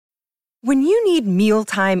When you need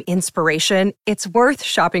mealtime inspiration, it's worth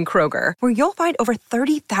shopping Kroger, where you'll find over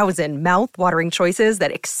 30,000 mouth-watering choices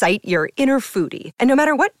that excite your inner foodie. And no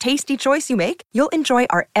matter what tasty choice you make, you'll enjoy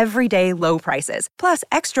our everyday low prices, plus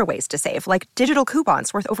extra ways to save, like digital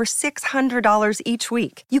coupons worth over $600 each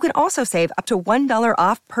week. You can also save up to $1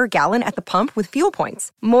 off per gallon at the pump with fuel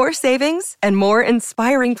points. More savings and more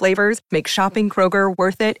inspiring flavors make shopping Kroger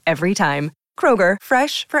worth it every time. Kroger,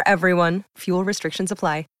 fresh for everyone. Fuel restrictions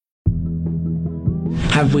apply.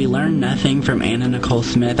 Have we learned nothing from Anna Nicole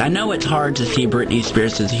Smith? I know it's hard to see Britney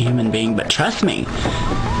Spears as a human being, but trust me,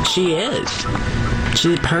 she is.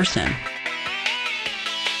 She's a person.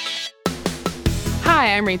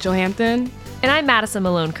 Hi, I'm Rachel Hampton. And I'm Madison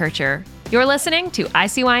Malone Kircher. You're listening to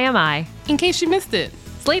ICYMI. In case you missed it.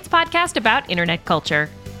 Slate's podcast about internet culture.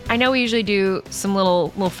 I know we usually do some little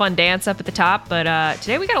fun dance up at the top, but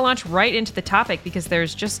today we got to launch right into the topic because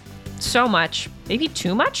there's just so much, maybe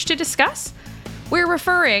too much to discuss. We're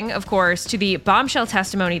referring, of course, to the bombshell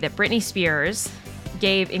testimony that Britney Spears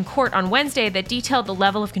gave in court on Wednesday that detailed the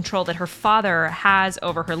level of control that her father has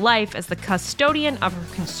over her life as the custodian of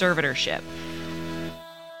her conservatorship.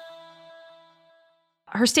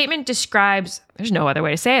 Her statement describes, there's no other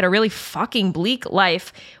way to say it, a really fucking bleak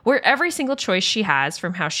life where every single choice she has,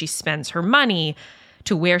 from how she spends her money,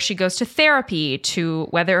 to where she goes to therapy, to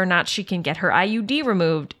whether or not she can get her IUD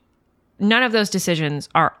removed, none of those decisions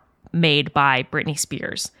are made by Britney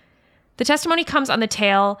Spears. The testimony comes on the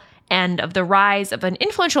tail end of the rise of an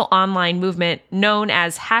influential online movement known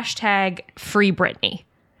as #FreeBritney.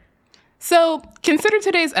 So consider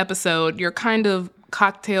today's episode your kind of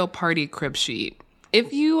cocktail party crib sheet.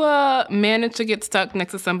 If you manage to get stuck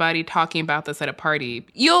next to somebody talking about this at a party,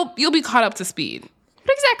 you'll be caught up to speed.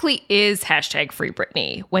 What exactly is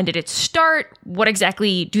 #FreeBritney? When did it start? What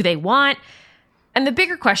exactly do they want? And the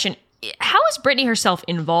bigger question, how is Britney herself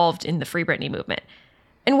involved in the Free Britney movement?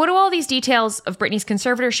 And what do all these details of Britney's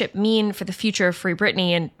conservatorship mean for the future of Free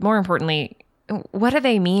Britney? And more importantly, what do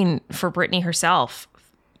they mean for Britney herself,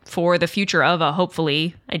 for the future of a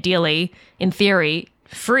hopefully, ideally, in theory,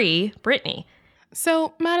 free Britney?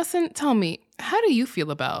 So, Madison, tell me, how do you feel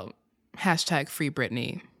about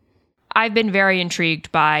 #FreeBritney? I've been very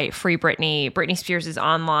intrigued by Free Britney, Britney Spears'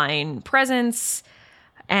 online presence,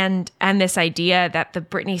 and this idea that the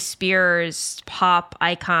Britney Spears pop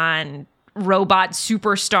icon, robot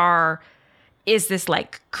superstar is this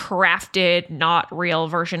like crafted, not real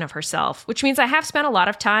version of herself, which means I have spent a lot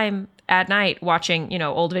of time at night watching,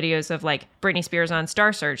 old videos of like Britney Spears on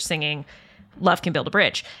Star Search singing Love Can Build a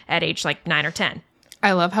Bridge at age like 9 or 10.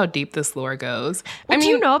 I love how deep this lore goes. Well, do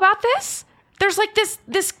you know about this? There's like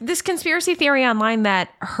this conspiracy theory online that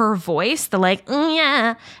her voice, the like,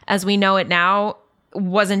 yeah, as we know it now,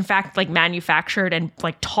 was in fact like manufactured and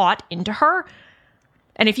like taught into her.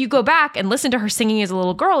 And if you go back and listen to her singing as a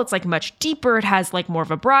little girl, it's like much deeper. It has like more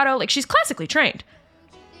vibrato. Like she's classically trained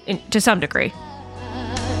to some degree.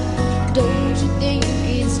 Don't you think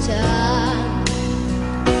it's time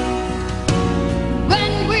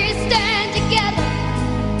when we stand together?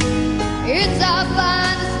 It's our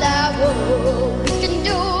finest hour. We can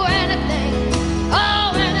do anything,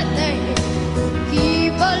 oh anything.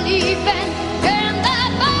 Keep believing.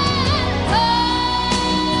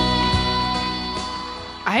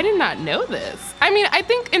 I did not know this. I mean, I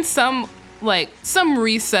think in some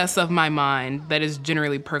recess of my mind that is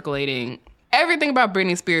generally percolating, everything about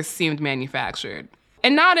Britney Spears seemed manufactured.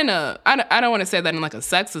 And not in I don't want to say that in like a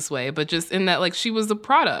sexist way, but just in that like she was the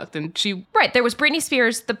product and she... Right, there was Britney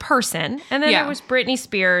Spears, the person, and then there was Britney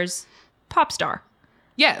Spears, pop star.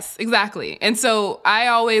 Yes, exactly. And so I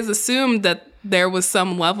always assumed that there was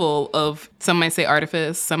some level of, some might say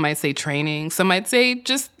artifice, some might say training, some might say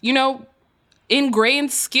just, ingrained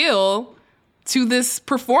skill to this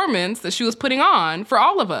performance that she was putting on for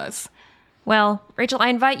all of us. Well, Rachel, I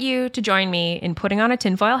invite you to join me in putting on a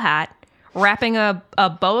tinfoil hat, wrapping a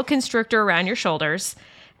boa constrictor around your shoulders,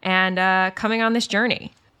 and coming on this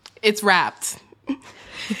journey. It's wrapped.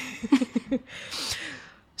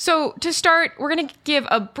 So to start, we're going to give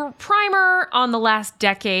a primer on the last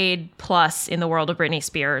decade plus in the world of Britney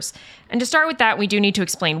Spears. And to start with that, we do need to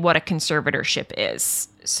explain what a conservatorship is.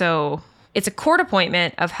 So it's a court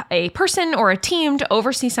appointment of a person or a team to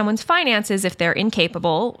oversee someone's finances if they're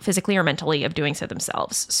incapable, physically or mentally, of doing so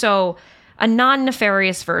themselves. So a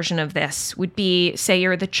non-nefarious version of this would be, say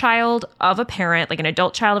you're the child of a parent, like an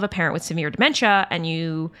adult child of a parent with severe dementia, and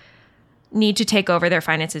you need to take over their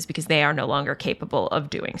finances because they are no longer capable of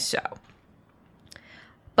doing so.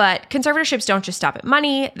 But conservatorships don't just stop at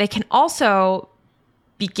money. They can also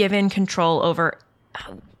be given control over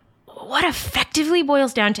what effectively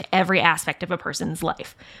boils down to every aspect of a person's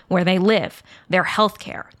life: where they live, their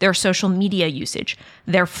healthcare, their social media usage,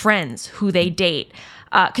 their friends, who they date.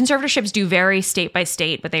 Conservatorships do vary state by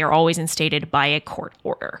state, but they are always instated by a court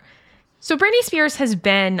order. So Britney Spears has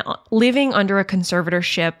been living under a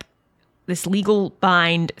conservatorship, this legal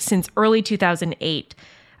bind, since early 2008.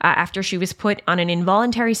 After she was put on an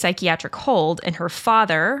involuntary psychiatric hold, and her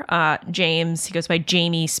father, James, he goes by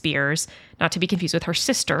Jamie Spears, not to be confused with her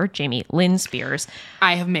sister, Jamie Lynn Spears.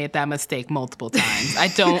 I have made that mistake multiple times.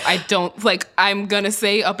 I'm going to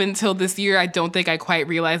say up until this year, I don't think I quite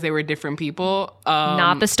realized they were different people.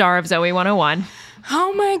 Not the star of Zoe 101.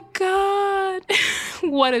 Oh my God.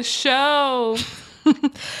 What a show.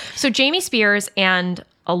 So Jamie Spears and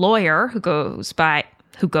a lawyer who goes by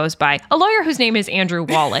a lawyer whose name is Andrew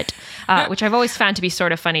Wallet, which I've always found to be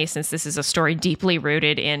sort of funny since this is a story deeply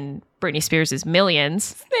rooted in Britney Spears'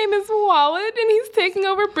 millions. His name is Wallet, and he's taking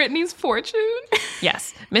over Britney's fortune.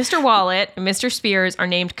 Yes. Mr. Wallet and Mr. Spears are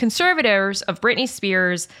named conservators of Britney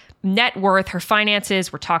Spears' net worth, her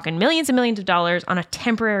finances. We're talking millions and millions of dollars on a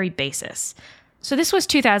temporary basis. So this was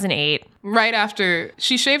 2008. Right after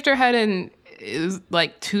she shaved her head in, it was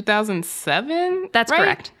like 2007? That's right?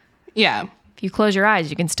 correct. Yeah. If you close your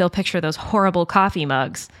eyes, you can still picture those horrible coffee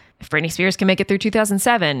mugs. If Britney Spears can make it through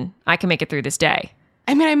 2007, I can make it through this day.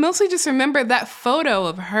 I mean, I mostly just remember that photo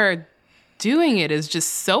of her doing it is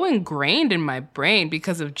just so ingrained in my brain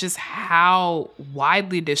because of just how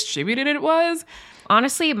widely distributed it was.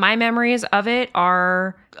 Honestly, my memories of it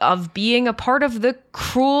are of being a part of the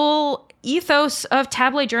cruel ethos of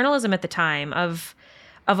tabloid journalism at the time, of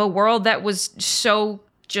a world that was so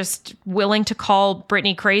just willing to call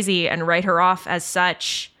Britney crazy and write her off as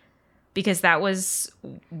such, because that was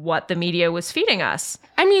what the media was feeding us.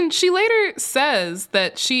 I mean, she later says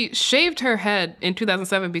that she shaved her head in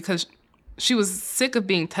 2007 because she was sick of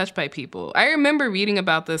being touched by people. I remember reading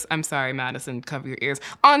about this, I'm sorry, Madison, cover your ears,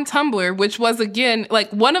 on Tumblr, which was, again, like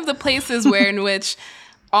one of the places where in which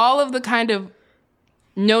all of the kind of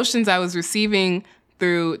notions I was receiving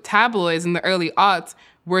through tabloids in the early aughts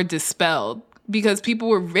were dispelled, because people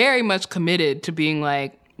were very much committed to being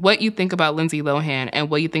like, what you think about Lindsay Lohan and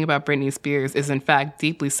what you think about Britney Spears is in fact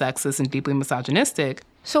deeply sexist and deeply misogynistic.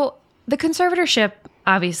 So the conservatorship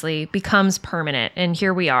obviously becomes permanent, and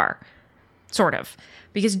here we are, sort of.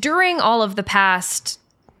 Because during all of the past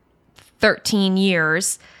 13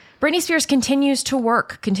 years, Britney Spears continues to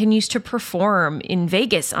work, continues to perform in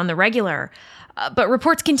Vegas on the regular. But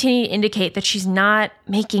reports continue to indicate that she's not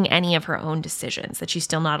making any of her own decisions, that she's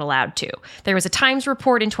still not allowed to. There was a Times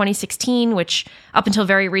report in 2016, which up until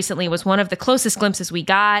very recently was one of the closest glimpses we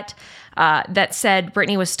got, that said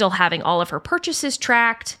Britney was still having all of her purchases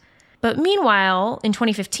tracked. But meanwhile, in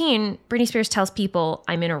 2015, Britney Spears tells people,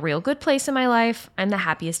 I'm in a real good place in my life. I'm the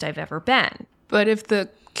happiest I've ever been. But if the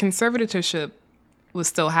conservatorship was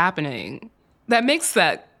still happening, that makes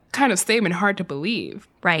that kind of statement hard to believe.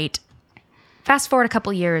 Right. Fast forward a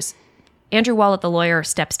couple years, Andrew Wallet, the lawyer,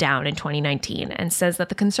 steps down in 2019 and says that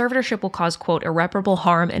the conservatorship will cause, quote, irreparable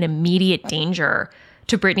harm and immediate danger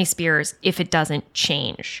to Britney Spears if it doesn't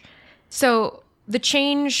change. So the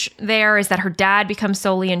change there is that her dad becomes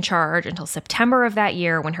solely in charge until September of that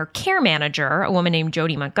year, when her care manager, a woman named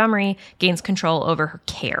Jody Montgomery, gains control over her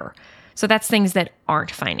care. So that's things that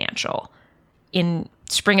aren't financial. In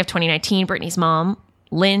spring of 2019, Britney's mom,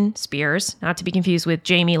 Lynn Spears, not to be confused with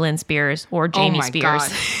Jamie Lynn Spears or Jamie Spears. Oh my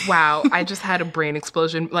God. Wow. I just had a brain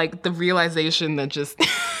explosion. Like the realization that just...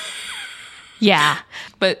 Yeah.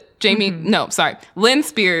 But Lynn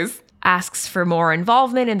Spears asks for more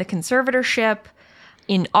involvement in the conservatorship.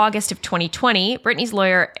 In August of 2020, Britney's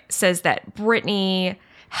lawyer says that Britney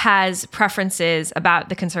has preferences about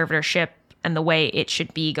the conservatorship and the way it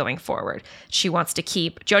should be going forward. She wants to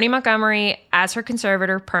keep Jody Montgomery as her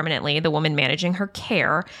conservator permanently, the woman managing her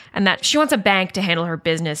care, and that she wants a bank to handle her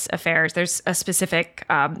business affairs. There's a specific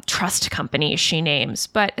trust company she names,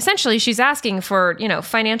 but essentially she's asking for,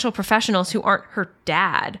 financial professionals who aren't her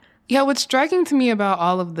dad. Yeah, what's striking to me about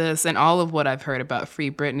all of this and all of what I've heard about Free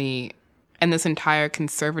Britney and this entire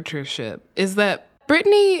conservatorship is that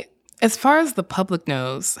Britney, as far as the public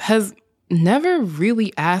knows, has never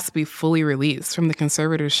really asked to be fully released from the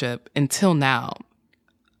conservatorship until now.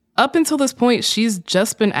 Up until this point, she's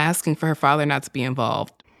just been asking for her father not to be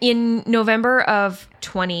involved. In November of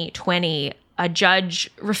 2020, a judge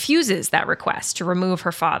refuses that request to remove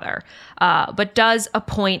her father, but does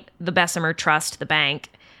appoint the Bessemer Trust, the bank,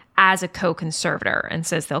 as a co-conservator, and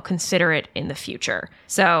says they'll consider it in the future.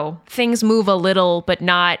 So things move a little, but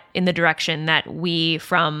not in the direction that we,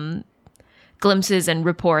 from glimpses and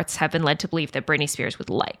reports, have been led to believe that Britney Spears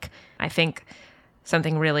would like. I think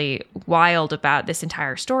something really wild about this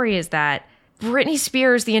entire story is that Britney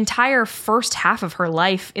Spears, the entire first half of her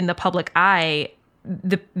life in the public eye,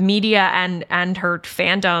 the media and her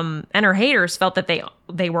fandom and her haters felt that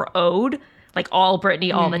they were owed, like, all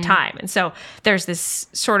Britney all the time. And so there's this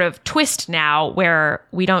sort of twist now where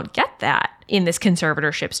we don't get that in this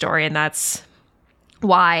conservatorship story, and that's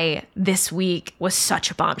why this week was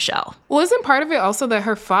such a bombshell. Well, isn't part of it also that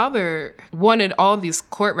her father wanted all these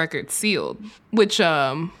court records sealed, which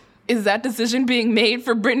is that decision being made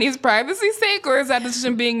for Britney's privacy's sake, or is that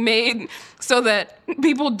decision being made so that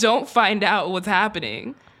people don't find out what's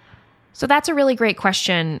happening? So that's a really great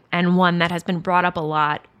question, and one that has been brought up a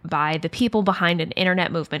lot by the people behind an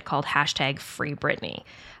internet movement called #FreeBritney,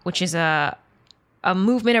 which is a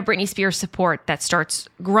movement of Britney Spears support that starts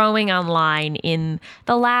growing online in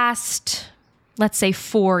the last, let's say,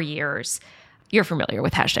 4 years. You're familiar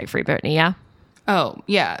with #FreeBritney, yeah? Oh,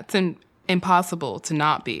 yeah. It's impossible to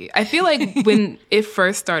not be. I feel like when it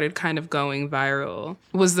first started kind of going viral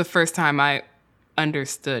was the first time I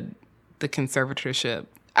understood the conservatorship.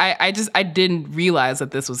 I didn't realize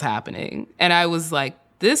that this was happening. And I was like,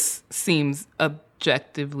 this seems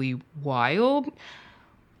objectively wild.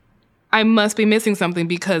 I must be missing something,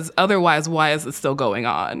 because otherwise, why is it still going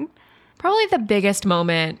on? Probably the biggest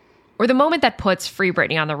moment, or the moment that puts Free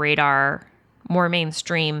Britney on the radar more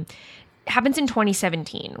mainstream, happens in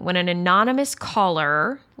 2017 when an anonymous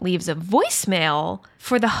caller leaves a voicemail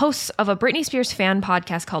for the hosts of a Britney Spears fan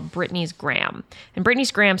podcast called Britney's Gram. And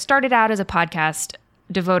Britney's Gram started out as a podcast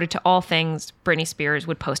devoted to all things Britney Spears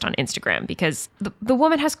would post on Instagram, because the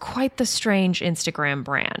woman has quite the strange Instagram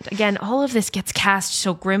brand. Again, all of this gets cast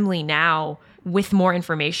so grimly now with more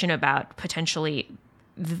information about potentially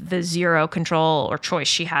the zero control or choice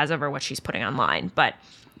she has over what she's putting online. But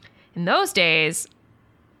in those days,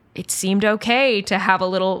 it seemed okay to have a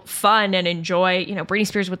little fun and enjoy. You know, Britney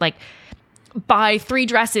Spears would, like, buy 3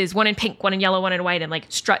 dresses, one in pink, one in yellow, one in white, and, like,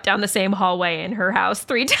 strut down the same hallway in her house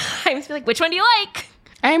 3 times. Be like, which one do you like?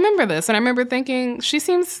 I remember this, and I remember thinking, she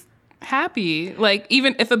seems happy, like,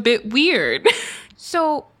 even if a bit weird.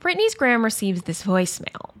 So Britney's Gram receives this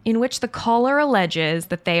voicemail in which the caller alleges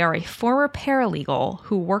that they are a former paralegal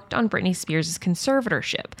who worked on Britney Spears'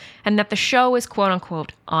 conservatorship, and that the show is, quote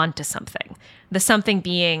unquote, onto something. The something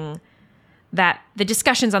being that the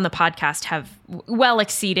discussions on the podcast have well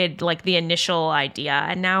exceeded, like, the initial idea,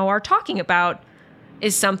 and now are talking about,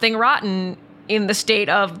 is something rotten in the state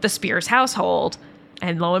of the Spears household?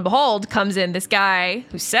 And lo and behold, comes in this guy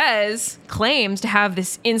who claims to have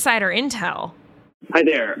this insider intel. Hi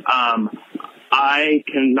there. I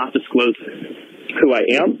cannot disclose who I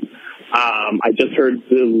am. I just heard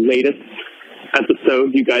the latest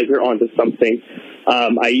episode. You guys are onto something.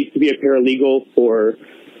 I used to be a paralegal for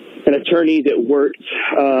an attorney that worked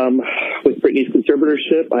with Britney's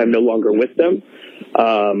conservatorship. I am no longer with them.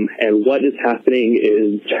 And what is happening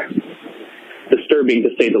is disturbing, to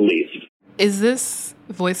say the least. Is this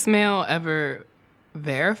voicemail ever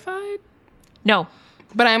verified? No.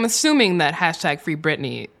 But I'm assuming that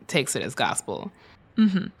 #FreeBritney takes it as gospel.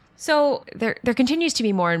 Mm-hmm. So there continues to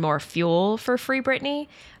be more and more fuel for Free Britney.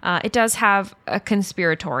 It does have a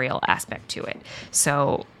conspiratorial aspect to it.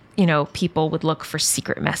 So, you know, people would look for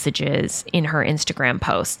secret messages in her Instagram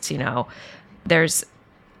posts. You know, there's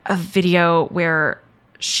a video where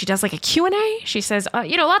she does, like, a Q&A. She says,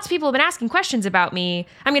 lots of people have been asking questions about me.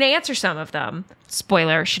 I'm going to answer some of them.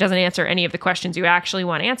 Spoiler, she doesn't answer any of the questions you actually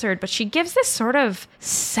want answered, but she gives this sort of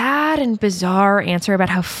sad and bizarre answer about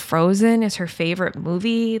how Frozen is her favorite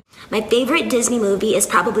movie. My favorite Disney movie is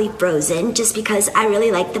probably Frozen, just because I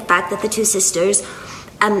really like the fact that the 2 sisters,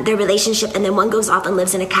 their relationship, and then one goes off and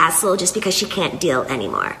lives in a castle just because she can't deal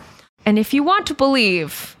anymore. And if you want to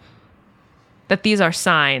believe that these are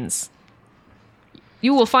signs,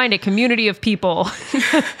 you will find a community of people.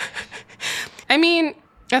 I mean,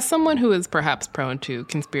 as someone who is perhaps prone to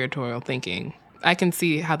conspiratorial thinking, I can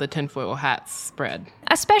see how the tinfoil hats spread.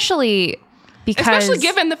 Especially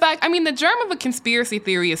given the fact, I mean, the germ of a conspiracy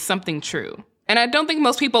theory is something true. And I don't think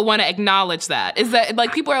most people want to acknowledge that. Is that,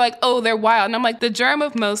 like, people are like, oh, they're wild. And I'm like, the germ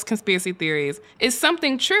of most conspiracy theories is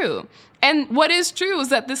something true. And what is true is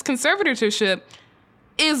that this conservatorship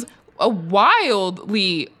is a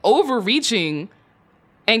wildly overreaching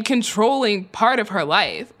and controlling part of her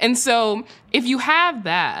life. And so if you have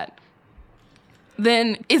that,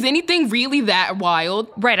 then is anything really that wild?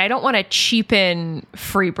 Right. I don't want to cheapen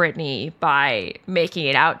Free Britney by making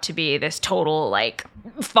it out to be this total, like,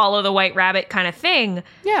 follow the white rabbit kind of thing.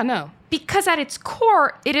 Yeah, no. Because at its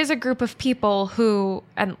core, it is a group of people who,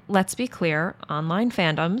 and let's be clear, online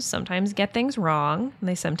fandoms sometimes get things wrong. And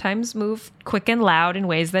they sometimes move quick and loud in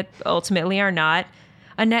ways that ultimately are not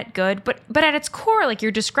a net good. But at its core, like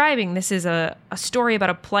you're describing, this is a story about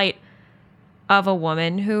a plight of a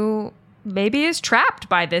woman who maybe is trapped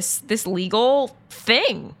by this legal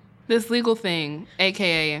thing. This legal thing,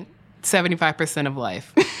 a.k.a. 75% of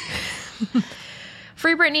life.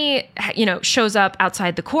 Free Britney, shows up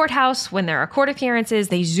outside the courthouse when there are court appearances.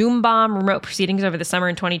 They Zoom bomb remote proceedings over the summer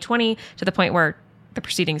in 2020 to the point where the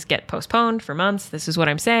proceedings get postponed for months. This is what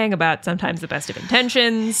I'm saying about sometimes the best of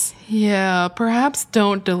intentions. Yeah, perhaps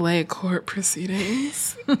don't delay court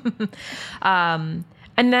proceedings. And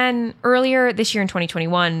then earlier this year in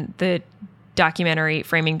 2021, the documentary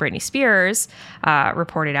Framing Britney Spears,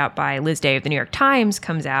 reported out by Liz Day of the New York Times,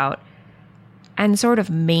 comes out and sort of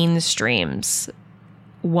mainstreams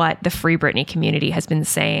what the Free Britney community has been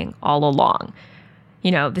saying all along.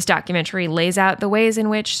 This documentary lays out the ways in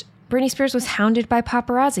which Britney Spears was hounded by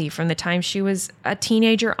paparazzi from the time she was a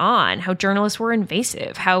teenager on, how journalists were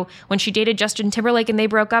invasive, how when she dated Justin Timberlake and they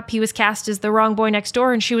broke up, he was cast as the wrong boy next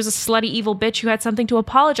door and she was a slutty evil bitch who had something to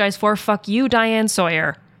apologize for. Fuck you, Diane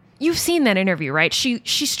Sawyer. You've seen that interview, right? She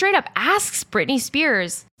straight up asks Britney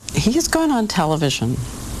Spears. He has gone on television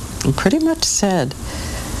and pretty much said,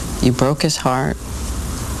 you broke his heart.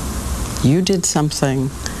 You did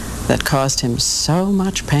something that caused him so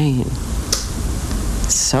much pain,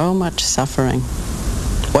 so much suffering.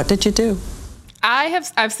 What did you do?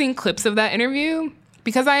 I've seen clips of that interview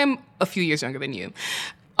because I am a few years younger than you.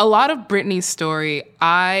 A lot of Britney's story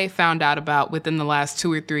I found out about within the last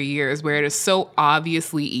 2 or 3 years, where it is so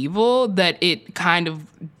obviously evil that it kind of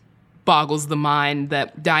boggles the mind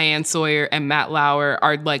that Diane Sawyer and Matt Lauer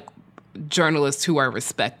are like journalists who are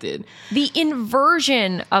respected. The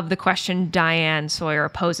inversion of the question Diane Sawyer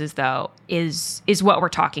poses, though, is what we're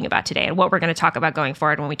talking about today and what we're going to talk about going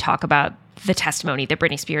forward when we talk about the testimony that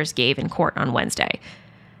Britney Spears gave in court on Wednesday.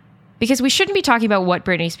 Because we shouldn't be talking about what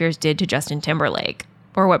Britney Spears did to Justin Timberlake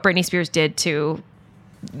or what Britney Spears did to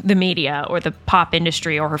the media or the pop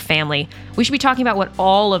industry or her family. We should be talking about what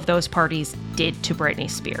all of those parties did to Britney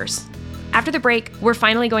Spears. After the break, we're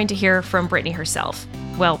finally going to hear from Britney herself.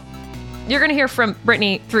 Well, you're going to hear from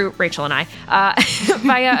Britney through Rachel and I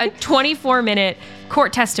via a 24-minute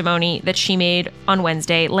court testimony that she made on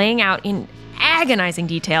Wednesday, laying out in agonizing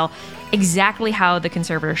detail exactly how the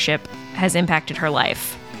conservatorship has impacted her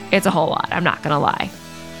life. It's a whole lot, I'm not going to lie.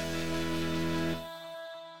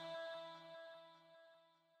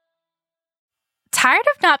 Tired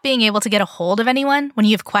of not being able to get a hold of anyone when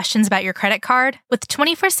you have questions about your credit card? With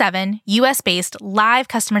 24/7 US-based live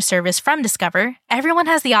customer service from Discover, everyone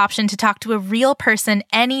has the option to talk to a real person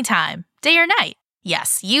anytime, day or night.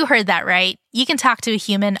 Yes, you heard that right. You can talk to a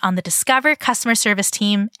human on the Discover customer service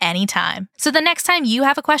team anytime. So the next time you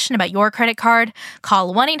have a question about your credit card,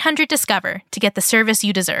 call 1-800-DISCOVER to get the service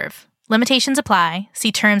you deserve. Limitations apply.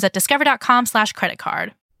 See terms at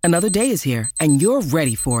discover.com/creditcard. Another day is here, and you're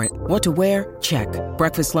ready for it. What to wear? Check.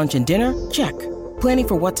 Breakfast, lunch, and dinner? Check. Planning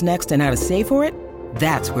for what's next and how to save for it?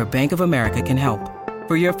 That's where Bank of America can help.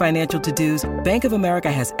 For your financial to-dos, Bank of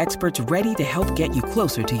America has experts ready to help get you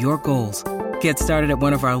closer to your goals. Get started at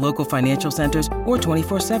one of our local financial centers or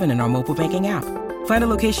 24/7 in our mobile banking app. Find a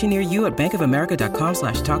location near you at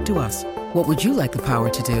bankofamerica.com/talktous. What would you like the power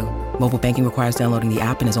to do? Mobile banking requires downloading the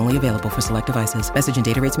app and is only available for select devices. Message and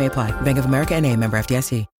data rates may apply. Bank of America NA, member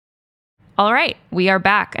FDIC. All right, we are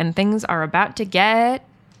back, and things are about to get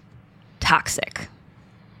toxic.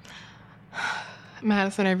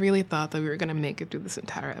 Madison, I really thought that we were going to make it through this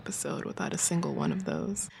entire episode without a single one of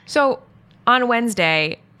those. So on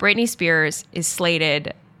Wednesday, Britney Spears is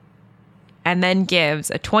slated and then gives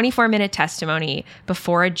a 24-minute testimony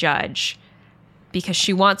before a judge because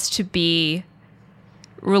she wants to be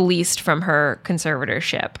released from her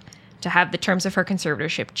conservatorship, to have the terms of her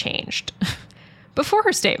conservatorship changed. Before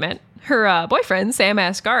her statement, her boyfriend, Sam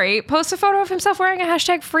Asghari, posts a photo of himself wearing a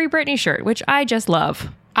 #Free Britney shirt, which I just love.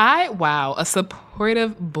 Wow, a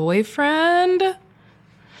supportive boyfriend?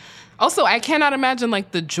 Also, I cannot imagine,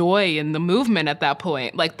 like, the joy and the movement at that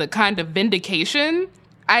point, like, the kind of vindication.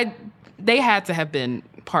 They had to have been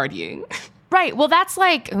partying. Right. Well, that's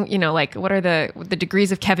like, what are the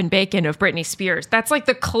degrees of Kevin Bacon of Britney Spears? That's like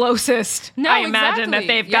the closest I imagine that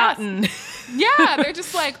they've gotten. Yeah, they're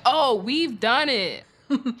just like, oh, we've done it.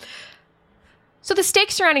 So the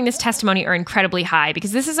stakes surrounding this testimony are incredibly high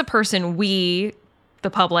because this is a person we, the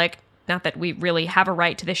public, not that we really have a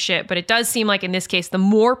right to this shit, but it does seem like in this case, the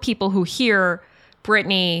more people who hear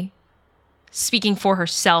Britney speaking for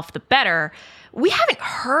herself, the better. we haven't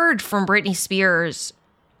heard from Britney Spears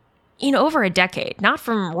in over a decade, not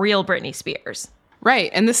from real Britney Spears. Right.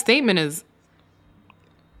 And the statement is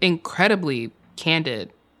incredibly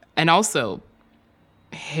candid and also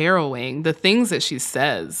harrowing. The things that she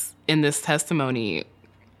says in this testimony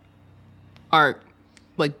are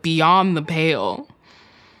like beyond the pale.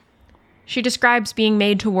 She describes being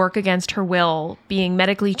made to work against her will, being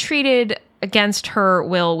medically treated against her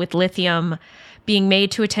will with lithium, being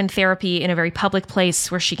made to attend therapy in a very public place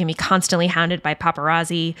where she can be constantly hounded by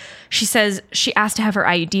paparazzi. She says she asked to have her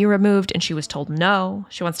IUD removed and she was told no.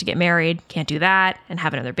 She wants to get married, can't do that, and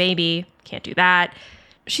have another baby, can't do that.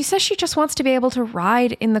 She says she just wants to be able to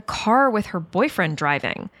ride in the car with her boyfriend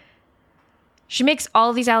driving. She makes all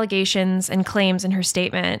of these allegations and claims in her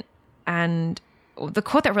statement, and the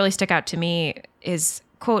quote that really stuck out to me is,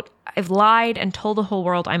 quote, "I've lied and told the whole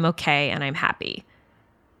world I'm okay and I'm happy.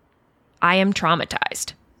 I am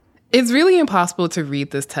traumatized." It's really impossible to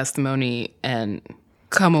read this testimony and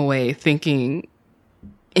come away thinking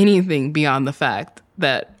anything beyond the fact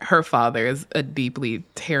that her father is a deeply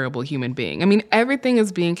terrible human being. I mean, everything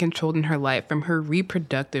is being controlled in her life, from her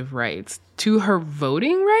reproductive rights to her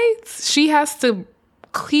voting rights. She has to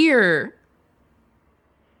clear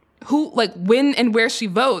who, like, when and where she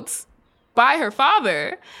votes by her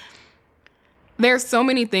father. There's so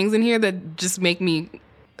many things in here that just make me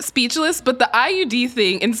speechless, but the IUD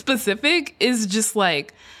thing in specific is just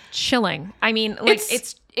like chilling. I mean, like,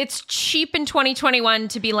 it's cheap in 2021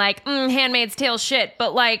 to be like, Handmaid's Tale shit,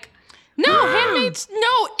 but like, it's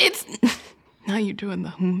now you're doing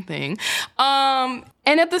the thing. And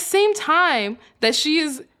at the same time that she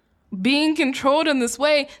is being controlled in this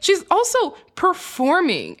way, she's also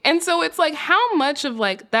performing. And so it's like, how much of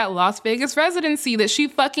like that Las Vegas residency that she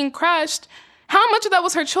fucking crushed, how much of that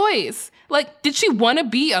was her choice? Like, did she want to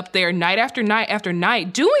be up there night after night after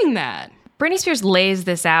night doing that? Britney Spears lays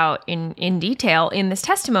this out in detail in this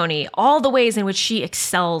testimony, all the ways in which she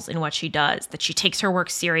excels in what she does, that she takes her work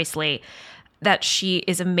seriously, that she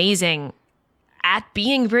is amazing at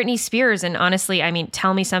being Britney Spears. And honestly, I mean,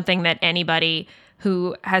 tell me something that anybody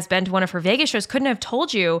who has been to one of her Vegas shows couldn't have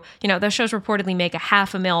told you. You know, those shows reportedly make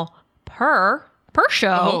 $500,000 per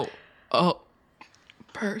show.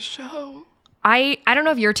 Per show. I don't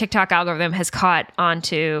know if your TikTok algorithm has caught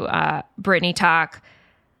onto Britney Talk,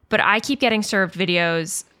 but I keep getting served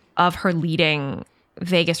videos of her leading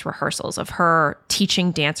Vegas rehearsals, of her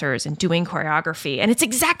teaching dancers and doing choreography. And it's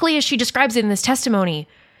exactly as she describes it in this testimony.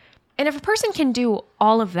 And if a person can do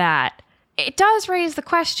all of that, it does raise the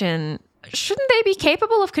question, shouldn't they be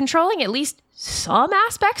capable of controlling at least some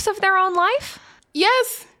aspects of their own life?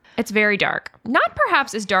 Yes. It's very dark. Not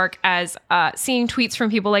perhaps as dark as seeing tweets from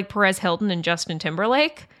people like Perez Hilton and Justin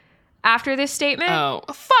Timberlake after this statement. Oh,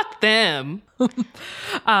 fuck them.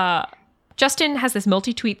 Justin has this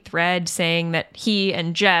multi-tweet thread saying that he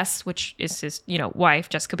and Jess, which is his, wife,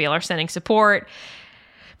 Jessica Biel, are sending support.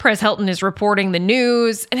 Perez Hilton is reporting the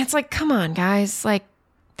news. And it's like, come on, guys. Like,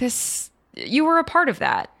 you were a part of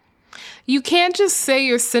that. You can't just say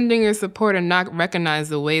you're sending your support and not recognize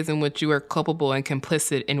the ways in which you are culpable and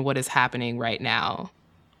complicit in what is happening right now.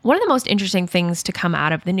 One of the most interesting things to come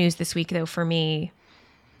out of the news this week, though, for me,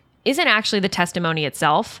 isn't actually the testimony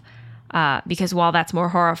itself, because while that's more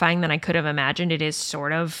horrifying than I could have imagined, it is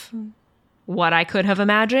sort of what I could have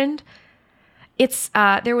imagined.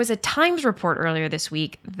 There was a Times report earlier this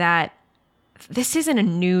week that this isn't a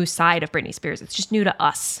new side of Britney Spears. It's just new to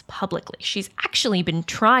us publicly. She's actually been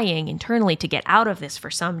trying internally to get out of this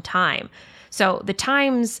for some time. So the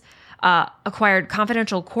Times acquired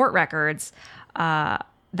confidential court records that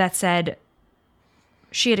said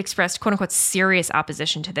she had expressed, quote unquote, serious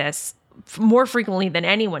opposition to this more frequently than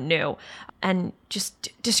anyone knew, and just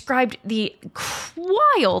described the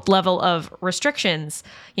wild level of restrictions,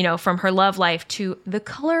 from her love life to the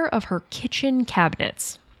color of her kitchen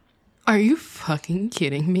cabinets. Are you fucking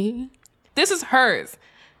kidding me? This is hers.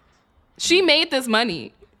 She made this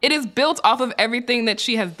money. It is built off of everything that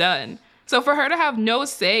she has done. So for her to have no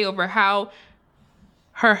say over how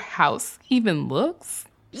her house even looks,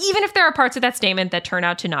 even if there are parts of that statement that turn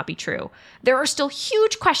out to not be true, there are still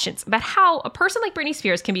huge questions about how a person like Britney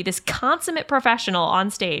Spears can be this consummate professional on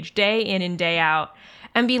stage day in and day out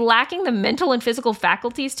and be lacking the mental and physical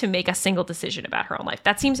faculties to make a single decision about her own life.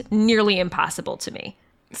 That seems nearly impossible to me.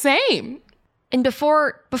 Same. And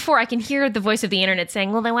before I can hear the voice of the internet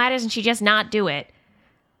saying, well, then why doesn't she just not do it?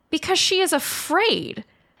 Because she is afraid.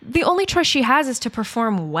 The only choice she has is to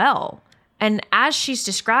perform well. And as she's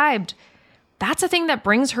described, that's a thing that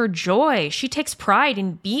brings her joy. She takes pride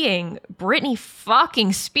in being Britney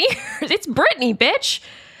fucking Spears. It's Britney, bitch.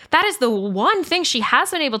 that is the one thing she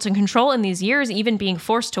has been able to control in these years, even being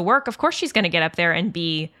forced to work. Of course she's going to get up there and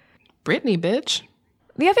be Britney, bitch.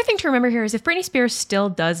 The other thing to remember here is if Britney Spears still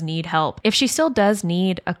does need help, if she still does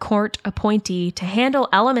need a court appointee to handle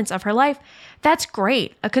elements of her life, that's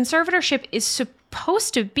great. A conservatorship is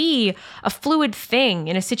supposed to be a fluid thing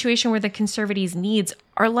in a situation where the conservatee's needs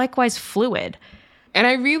are likewise fluid. And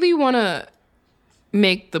I really want to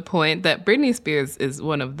make the point that Britney Spears is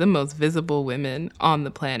one of the most visible women on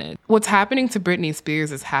the planet. What's happening to Britney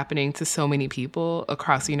Spears is happening to so many people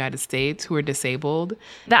across the United States who are disabled.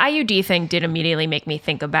 The IUD thing did immediately make me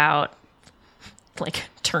think about,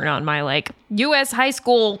 turn on my, U.S. high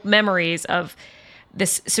school memories of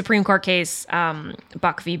this Supreme Court case,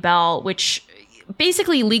 Buck v. Bell, which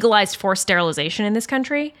basically legalized forced sterilization in this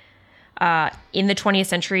country. In the 20th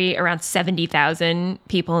century, around 70,000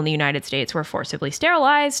 people in the United States were forcibly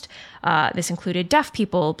sterilized. This included deaf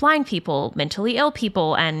people, blind people, mentally ill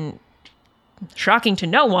people, and, shocking to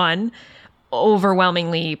no one,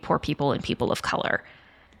 overwhelmingly poor people and people of color.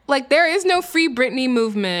 There is no Free Britney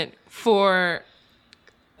movement for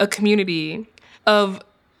a community of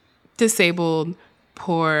disabled,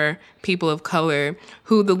 poor people of color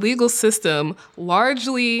who the legal system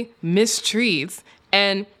largely mistreats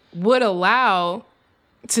and would allow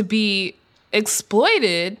to be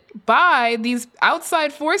exploited by these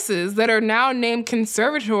outside forces that are now named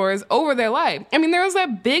conservators over their life. I mean, there was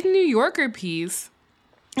that big New Yorker piece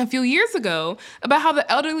a few years ago about how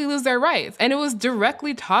the elderly lose their rights, and it was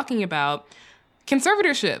directly talking about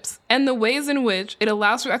conservatorships and the ways in which it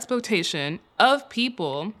allows for exploitation of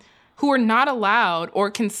people who are not allowed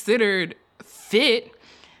or considered fit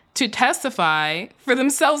to testify for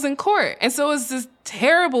themselves in court. And so it's this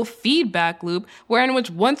terrible feedback loop in which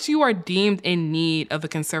once you are deemed in need of a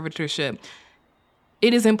conservatorship,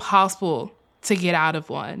 it is impossible to get out of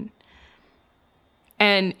one.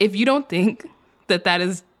 And if you don't think that that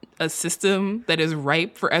is a system that is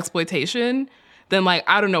ripe for exploitation, then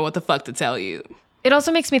I don't know what the fuck to tell you. It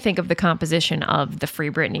also makes me think of the composition of the Free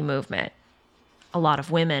Britney movement. A lot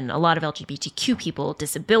of women, a lot of LGBTQ people,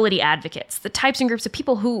 disability advocates, the types and groups of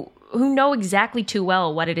people who know exactly too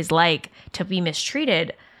well what it is like to be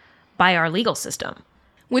mistreated by our legal system.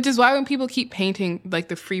 Which is why when people keep painting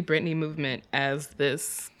the Free Britney movement as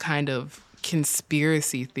this kind of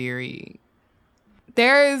conspiracy theory,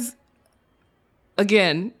 there is,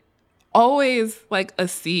 again, always a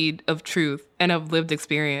seed of truth and of lived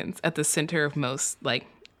experience at the center of most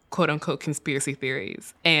quote unquote conspiracy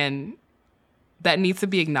theories. And that needs to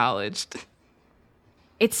be acknowledged.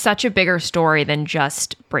 It's such a bigger story than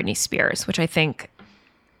just Britney Spears, which I think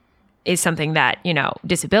is something that,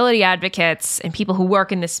 disability advocates and people who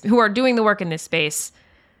are doing the work in this space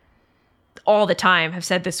all the time have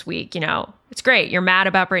said this week. It's great. You're mad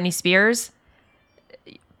about Britney Spears.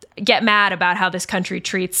 Get mad about how this country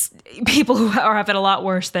treats people who have it a lot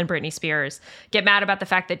worse than Britney Spears. Get mad about the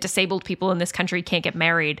fact that disabled people in this country can't get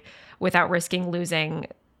married without risking losing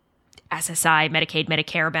SSI, Medicaid,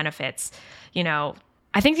 Medicare benefits.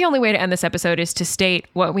 I think the only way to end this episode is to state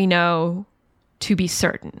what we know to be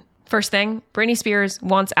certain. First thing, Britney Spears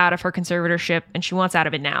wants out of her conservatorship, and she wants out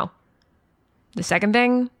of it now. The second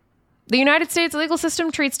thing, the United States legal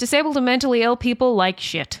system treats disabled and mentally ill people like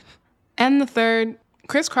shit. And the third,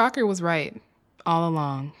 Chris Crocker was right all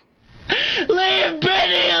along. Leave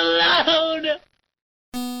Britney alone!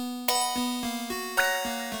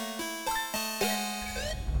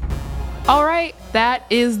 All right, that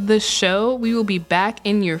is the show. We will be back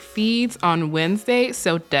in your feeds on Wednesday,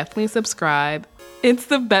 so definitely subscribe. It's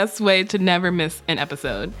the best way to never miss an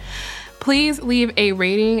episode. Please leave a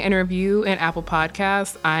rating and review in Apple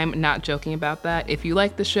Podcasts. I'm not joking about that. If you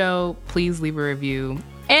like the show, please leave a review.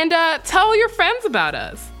 And tell your friends about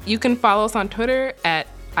us. You can follow us on Twitter at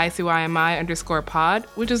ICYMI_pod,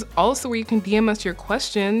 which is also where you can DM us your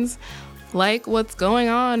questions, like what's going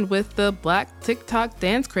on with the Black TikTok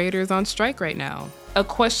dance creators on strike right now. A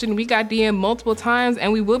question we got DM multiple times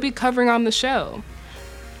and we will be covering on the show.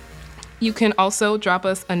 You can also drop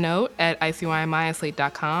us a note at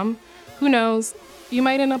ICYMI@slate.com. Who knows? You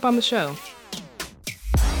might end up on the show.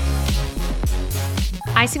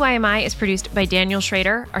 ICYMI is produced by Daniel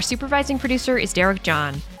Schrader. Our supervising producer is Derek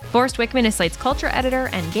John. Forrest Wickman is Slate's culture editor,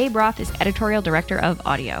 and Gabe Roth is editorial director of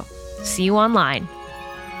audio. See you online.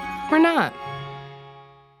 We're not.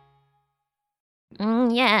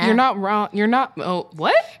 Yeah. You're not wrong. You're not. Oh,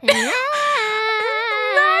 what? Madison.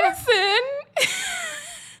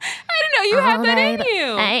 I didn't know you had that in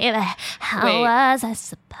you. How was I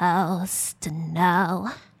supposed to know?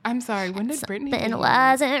 I'm sorry. When did Britney? Something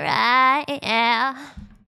wasn't right. Yeah.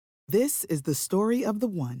 This is the story of the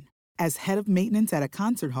one. As head of maintenance at a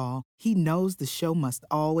concert hall, he knows the show must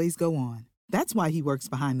always go on. That's why he works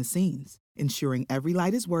behind the scenes, ensuring every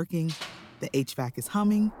light is working, the HVAC is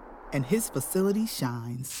humming, and his facility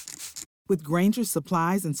shines. With Grainger's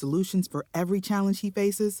supplies and solutions for every challenge he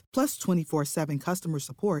faces, plus 24/7 customer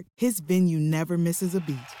support, his venue never misses a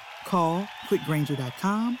beat. Call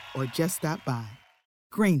quickgrainger.com or just stop by.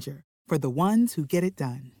 Grainger, for the ones who get it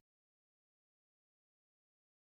done.